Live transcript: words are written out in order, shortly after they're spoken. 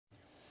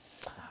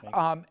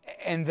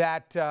And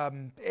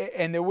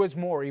there was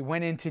more. He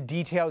went into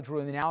detail, drew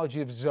an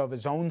analogy of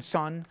his own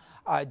son,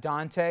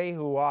 Dante,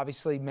 who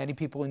obviously many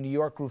people in New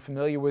York grew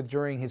familiar with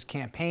during his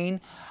campaign,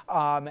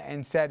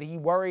 and said he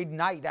worried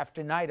night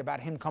after night about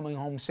him coming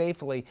home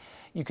safely.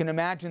 You can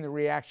imagine the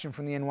reaction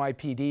from the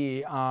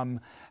NYPD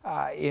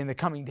in the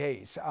coming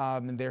days.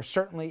 There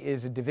certainly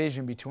is a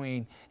division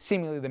between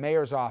seemingly the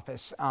mayor's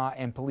office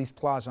and Police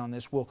Plaza on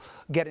this. We'll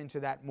get into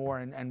that more,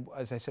 and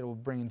as I said, we'll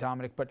bring in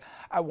Dominic. But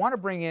I want to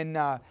bring in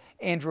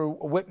Andrew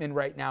Whitman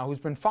right now, who's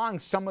been following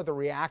some of the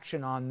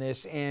reaction on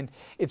this, and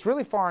it's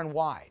really far and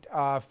wide,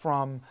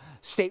 from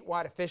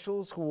statewide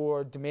officials who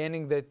are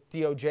demanding that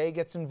DOJ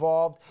gets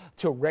involved,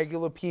 to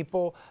regular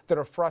people that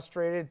are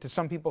frustrated, to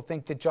some people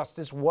think that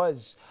justice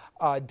was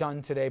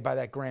done today by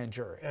that grand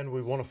jury. And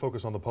we want to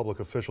focus on the public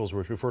officials,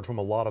 which we've heard from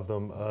a lot of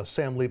them.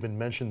 Sam Liebman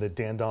mentioned that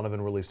Dan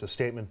Donovan released a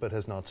statement but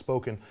has not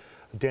spoken.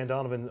 Dan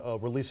Donovan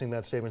releasing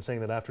that statement saying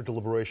that after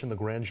deliberation, the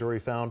grand jury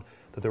found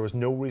that there was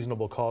no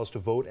reasonable cause to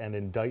vote an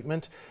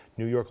indictment.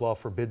 New York law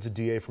forbids a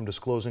DA from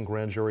disclosing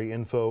grand jury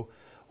info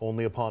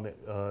only upon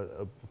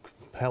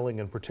compelling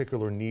and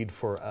particular need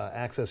for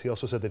access. He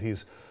also said that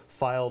he's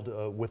filed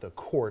with a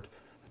court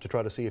to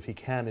try to see if he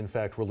can, in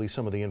fact, release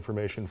some of the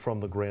information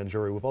from the grand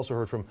jury. We've also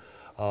heard from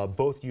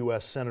both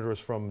U.S. senators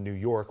from New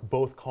York,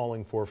 both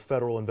calling for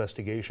federal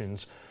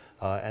investigations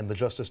and the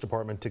Justice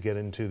Department to get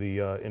into the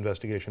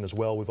investigation as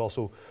well. We've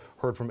also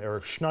heard from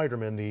Eric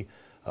Schneiderman, the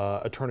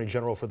Attorney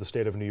General for the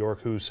state of New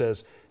York, who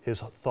says his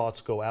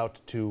thoughts go out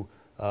to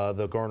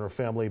the Garner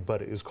family,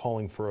 but is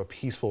calling for a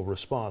peaceful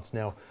response.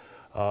 Now,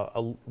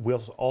 we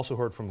also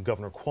heard from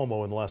Governor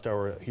Cuomo in the last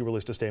hour. He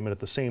released a statement at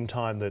the same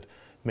time that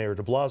Mayor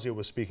de Blasio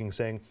was speaking,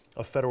 saying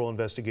a federal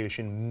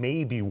investigation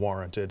may be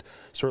warranted,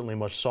 certainly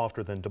much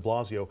softer than de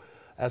Blasio.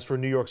 As for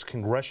New York's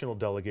congressional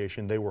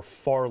delegation, they were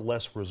far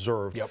less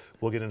reserved. Yep.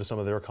 We'll get into some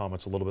of their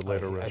comments a little bit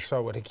later, Rich. I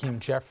saw what Hakeem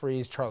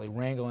Jeffries, Charlie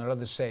Rangel, and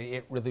others say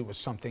it really was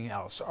something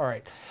else. All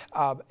right.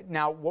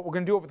 Now, what we're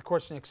going to do over the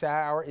course of the next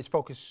hour is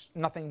focus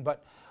nothing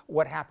but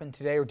what happened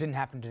today or didn't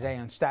happen today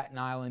on Staten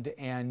Island,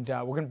 and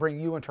we're going to bring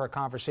you into our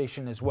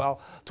conversation as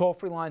well.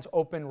 Toll-free lines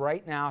open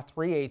right now,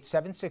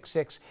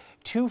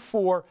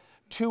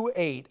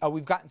 38766-2428.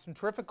 We've gotten some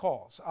terrific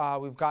calls.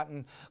 We've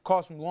gotten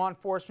calls from law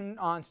enforcement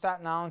on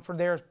Staten Island for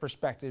their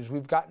perspectives.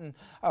 We've gotten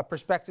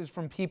perspectives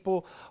from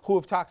people who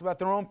have talked about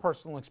their own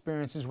personal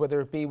experiences, whether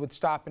it be with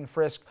stop and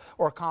frisk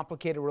or a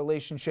complicated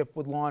relationship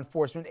with law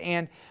enforcement,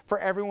 and for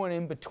everyone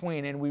in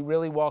between. And we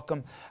really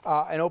welcome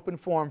an open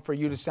forum for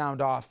you to sound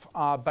off.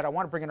 But I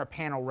want to bring in our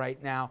panel right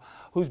now,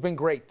 who's been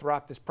great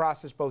throughout this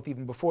process, both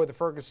even before the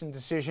Ferguson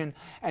decision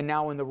and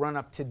now in the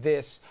run-up to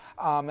this.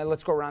 And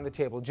let's go around the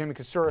table. Jimmy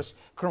Kasuris,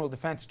 criminal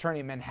defense attorney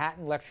in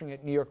Manhattan, lecturing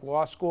at New York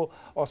Law School,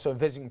 also a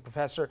visiting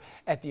professor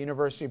at the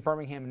University of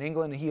Birmingham in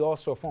England, and he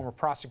also a former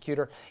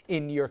prosecutor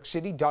in New York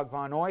City. Doug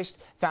Von Oist,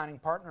 founding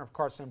partner of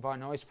Carson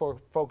Von Oist,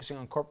 focusing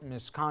on corporate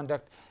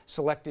misconduct,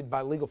 selected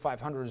by Legal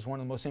 500 as one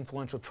of the most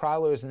influential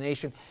trial lawyers in the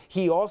nation.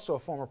 He also a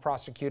former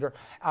prosecutor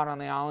out on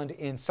the island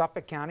in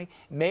Suffolk County.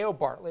 Mayo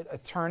Bartlett,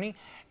 attorney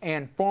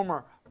and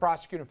former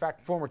prosecutor, in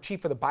fact, former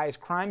chief of the Bias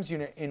Crimes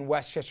Unit in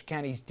Westchester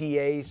County's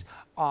DA's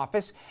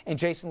office, and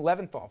Jason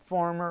Leventhal,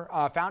 former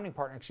founding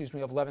partner,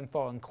 of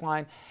Leventhal and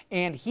Klein,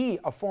 and he,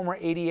 a former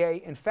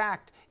ADA, in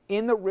fact,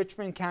 in the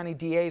Richmond County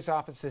DA's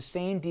office, the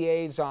same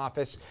DA's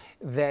office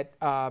that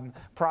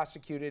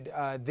prosecuted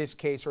this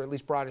case, or at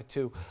least brought it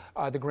to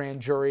the grand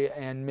jury,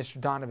 and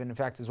Mr. Donovan, in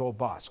fact, his old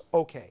boss.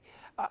 Okay,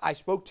 I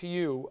spoke to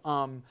you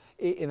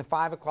in the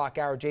 5 o'clock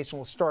hour. Jason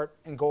will start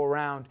and go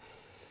around.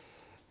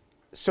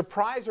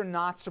 Surprised or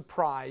not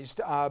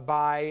surprised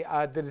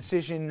by the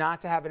decision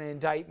not to have an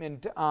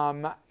indictment?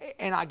 And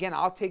again,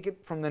 I'll take it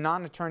from the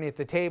non-attorney at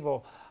the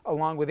table,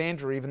 along with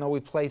Andrew, even though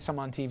we play some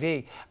on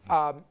TV.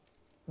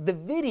 The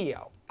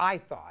video, I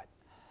thought,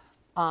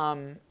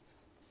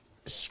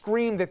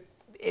 screamed that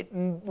it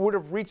would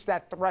have reached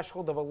that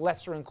threshold of a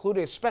lesser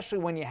included, especially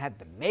when you had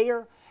the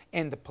mayor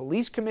and the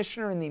police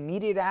commissioner in the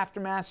immediate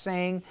aftermath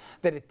saying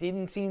that it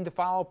didn't seem to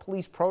follow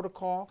police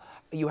protocol.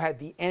 You had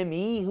the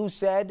ME who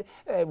said,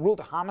 ruled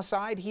a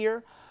homicide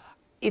here.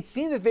 It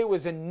seemed that there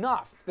was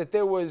enough, that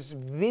there was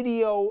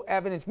video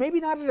evidence, maybe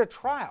not at a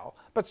trial,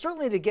 but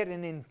certainly to get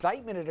an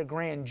indictment at a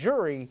grand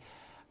jury.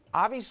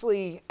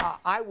 Obviously,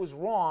 I was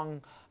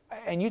wrong,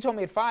 and you told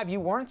me at 5 you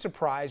weren't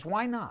surprised.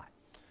 Why not?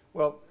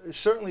 Well,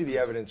 certainly the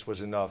evidence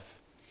was enough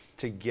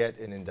to get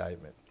an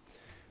indictment.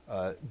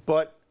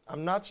 But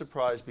I'm not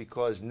surprised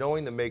because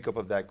knowing the makeup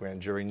of that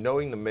grand jury,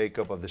 knowing the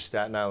makeup of the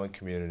Staten Island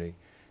community,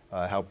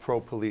 how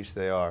pro-police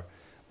they are,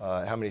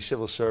 how many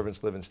civil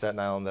servants live in Staten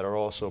Island that are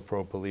also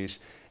pro-police,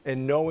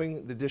 and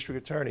knowing the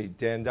district attorney,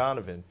 Dan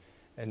Donovan,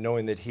 and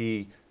knowing that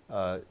he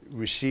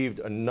received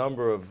a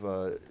number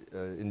of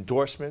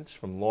endorsements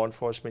from law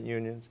enforcement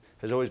unions,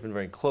 has always been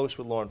very close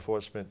with law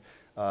enforcement,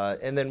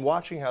 and then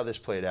watching how this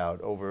played out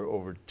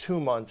over 2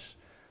 months,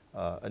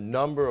 a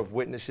number of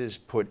witnesses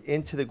put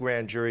into the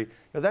grand jury.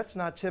 Now, that's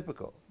not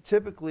typical.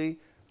 Typically,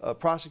 a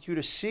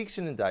prosecutor seeks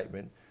an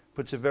indictment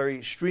puts a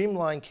very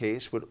streamlined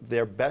case with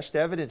their best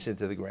evidence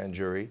into the grand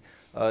jury,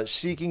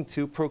 seeking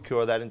to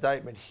procure that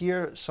indictment.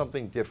 Here,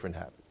 something different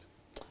happened.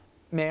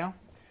 Mayo?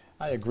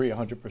 I agree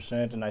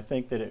 100%, and I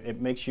think that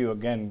it makes you,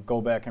 again,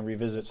 go back and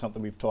revisit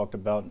something we've talked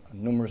about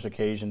on numerous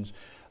occasions.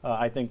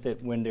 I think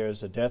that when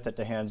there's a death at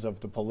the hands of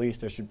the police,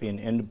 there should be an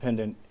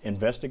independent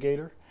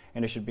investigator,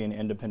 and there should be an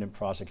independent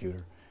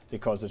prosecutor,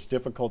 because it's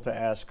difficult to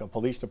ask a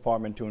police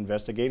department to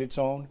investigate its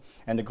own,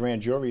 and the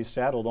grand jury is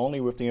saddled only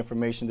with the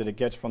information that it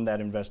gets from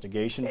that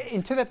investigation.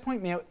 And to that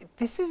point, Mayo,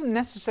 this isn't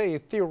necessarily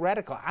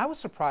theoretical. I was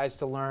surprised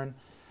to learn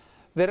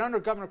that under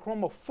Governor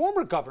Cuomo,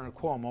 former Governor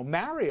Cuomo,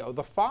 Mario,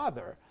 the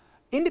father,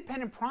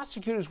 independent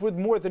prosecutors were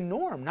more the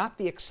norm, not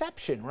the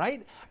exception,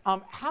 right?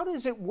 How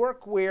does it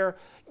work where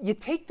you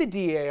take the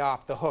DA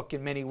off the hook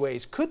in many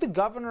ways? Could the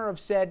governor have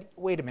said,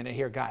 wait a minute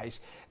here, guys,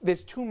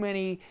 there's too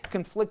many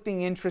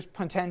conflicting interests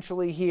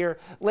potentially here.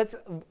 Let's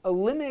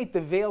eliminate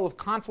the veil of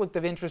conflict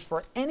of interest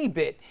for any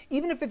bit,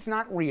 even if it's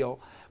not real.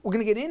 We're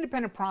going to get an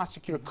independent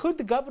prosecutor. Could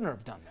the governor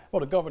have done that?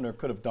 Well, the governor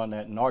could have done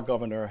that, and our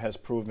governor has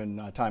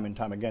proven time and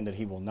time again that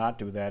he will not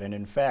do that. And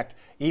in fact,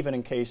 even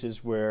in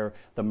cases where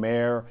the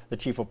mayor, the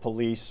chief of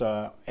police,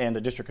 and the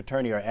district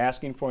attorney are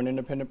asking for an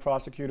independent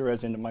prosecutor,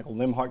 as in the Michael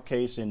Limhart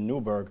case in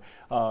Newburgh,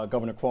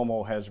 Governor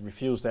Cuomo has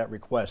refused that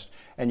request.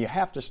 And you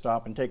have to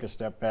stop and take a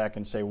step back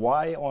and say,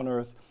 why on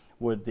earth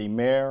would the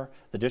mayor,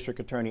 the district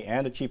attorney,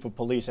 and the chief of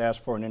police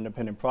ask for an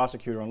independent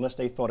prosecutor unless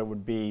they thought it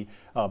would be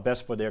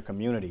best for their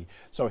community?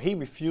 So he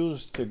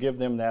refused to give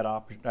them that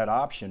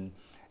option,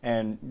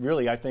 and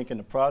really, I think in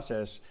the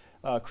process,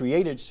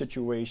 created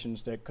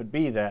situations that could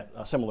be that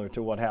similar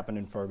to what happened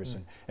in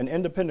Ferguson. An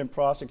independent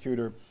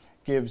prosecutor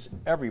gives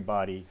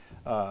everybody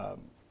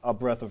a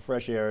breath of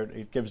fresh air.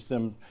 It gives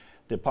them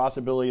the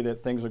possibility that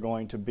things are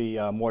going to be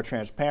more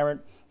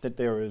transparent, that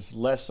there is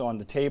less on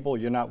the table.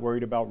 You're not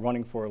worried about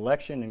running for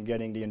election and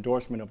getting the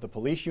endorsement of the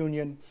police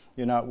union.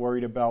 You're not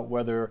worried about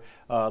whether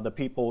the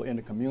people in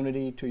the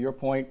community, to your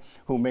point,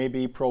 who may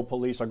be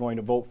pro-police are going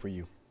to vote for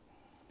you.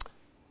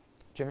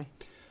 Jimmy?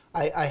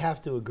 I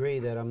have to agree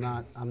that I'm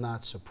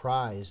not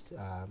surprised.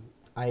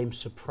 I am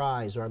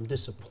surprised, or I'm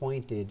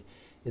disappointed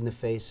in the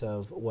face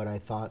of what I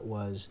thought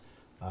was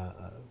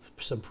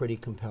some pretty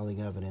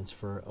compelling evidence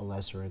for a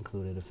lesser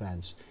included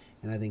offense.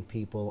 And I think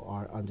people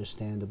are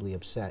understandably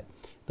upset.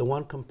 The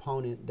one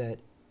component that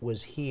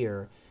was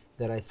here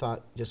that I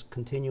thought just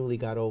continually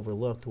got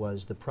overlooked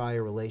was the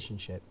prior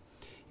relationship.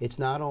 It's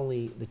not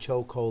only the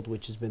chokehold,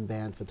 which has been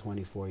banned for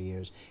 24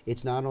 years.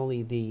 It's not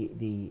only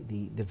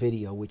the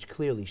video, which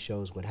clearly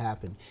shows what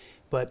happened.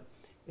 But,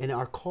 and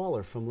our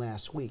caller from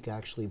last week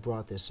actually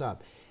brought this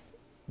up.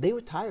 They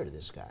were tired of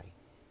this guy.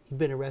 He'd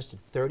been arrested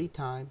 30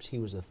 times. He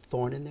was a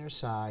thorn in their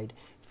side.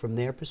 From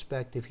their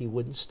perspective, he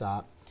wouldn't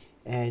stop.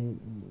 And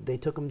they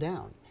took him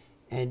down.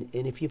 And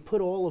if you put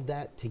all of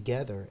that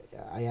together,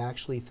 I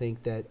actually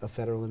think that a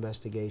federal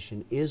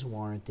investigation is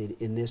warranted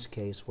in this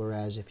case,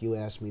 whereas if you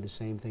asked me the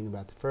same thing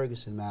about the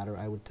Ferguson matter,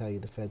 I would tell you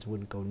the feds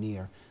wouldn't go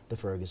near the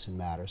Ferguson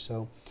matter.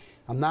 So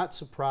I'm not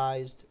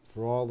surprised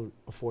for all the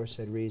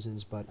aforesaid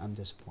reasons, but I'm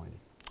disappointed.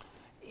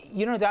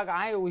 You know, Doug,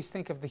 I always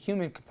think of the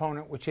human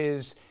component, which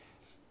is,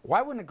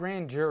 why wouldn't a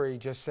grand jury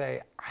just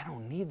say, I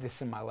don't need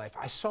this in my life.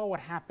 I saw what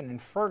happened in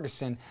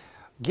Ferguson.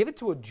 Give it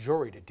to a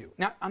jury to do.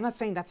 Now, I'm not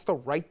saying that's the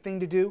right thing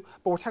to do,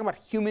 but we're talking about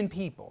human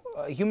people,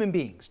 human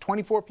beings.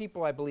 24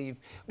 people, I believe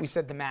we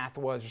said the math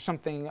was, or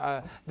something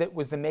that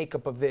was the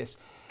makeup of this.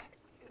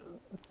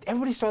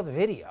 Everybody saw the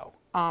video.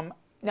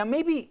 Now,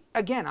 maybe,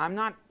 again, I'm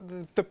not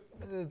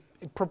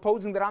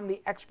proposing that I'm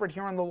the expert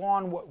here on the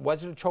law.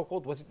 Was it a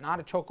chokehold? Was it not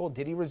a chokehold?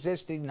 Did he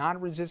resist? Did he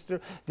not resist?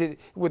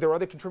 Were there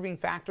other contributing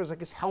factors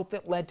like his health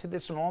that led to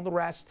this and all the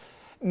rest?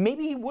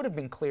 Maybe he would have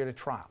been cleared at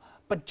trial,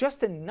 but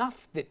just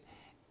enough that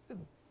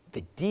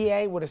the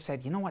DA would have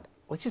said, you know what,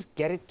 let's just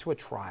get it to a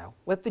trial.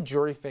 Let the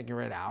jury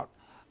figure it out.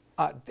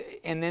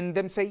 And then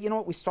them say, you know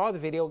what, we saw the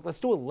video. Let's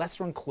do a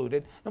lesser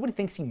included. Nobody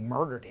thinks he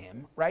murdered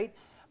him, right?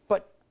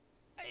 But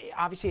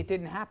obviously it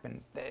didn't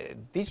happen.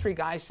 These three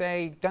guys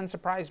say, doesn't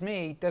surprise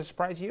me. Does it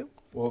surprise you?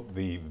 Well,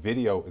 the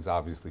video is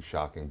obviously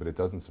shocking, but it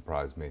doesn't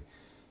surprise me.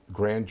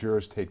 Grand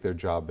jurors take their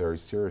job very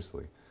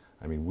seriously.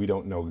 I mean, we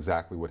don't know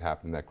exactly what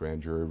happened in that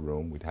grand jury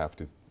room. We'd have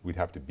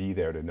to be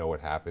there to know what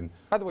happened.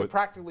 By the way,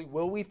 practically,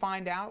 will we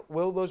find out?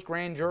 Will those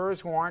grand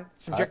jurors who aren't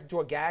subjected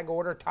to a gag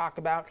order talk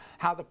about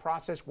how the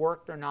process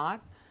worked or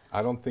not?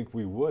 I don't think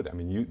we would. I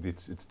mean,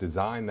 it's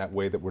designed that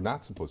way that we're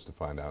not supposed to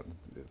find out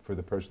for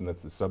the person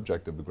that's the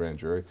subject of the grand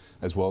jury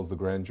as well as the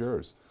grand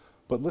jurors.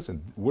 But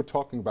listen, we're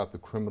talking about the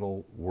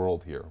criminal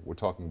world here. We're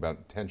talking about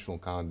intentional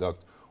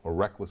conduct or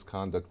reckless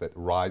conduct that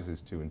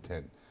rises to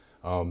intent.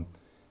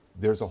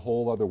 There's a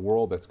whole other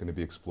world that's going to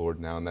be explored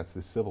now, and that's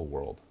the civil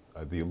world.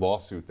 The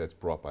lawsuit that's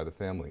brought by the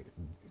family.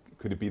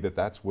 Could it be that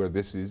that's where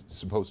this is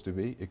supposed to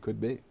be? It could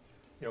be.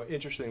 You know,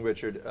 interesting,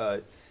 Richard.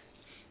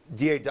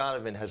 DA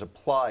Donovan has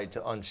applied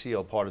to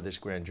unseal part of this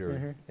grand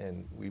jury,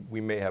 and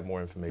we may have more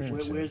information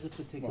soon. Where's the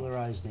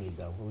particularized need,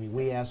 though? I mean,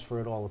 we ask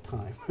for it all the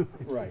time.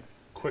 Right.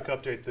 Quick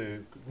update,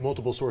 the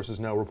multiple sources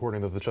now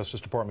reporting that the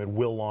Justice Department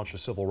will launch a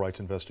civil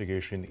rights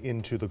investigation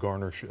into the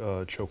Garner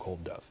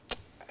chokehold death.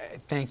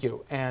 Thank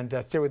you. And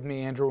stay with me,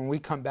 Andrew. When we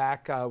come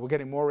back, we're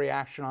getting more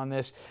reaction on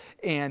this.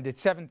 And at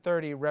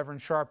 7:30, Reverend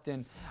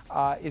Sharpton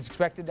is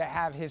expected to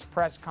have his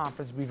press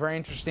conference. It'll be very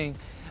interesting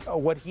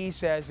what he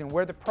says and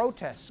where the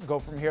protests go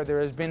from here. There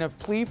has been a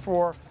plea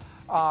for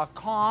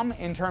calm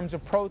in terms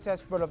of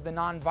protests, but of the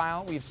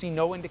nonviolent. We've seen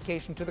no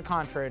indication to the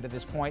contrary to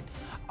this point.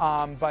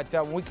 But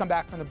when we come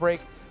back from the break,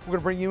 we're going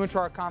to bring you into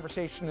our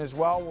conversation as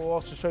well. We'll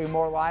also show you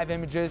more live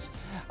images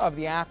of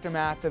the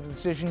aftermath of the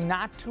decision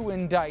not to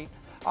indict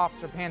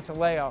Officer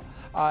Pantaleo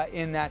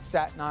in that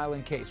Staten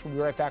Island case. We'll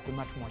be right back with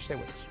much more. Stay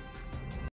with us.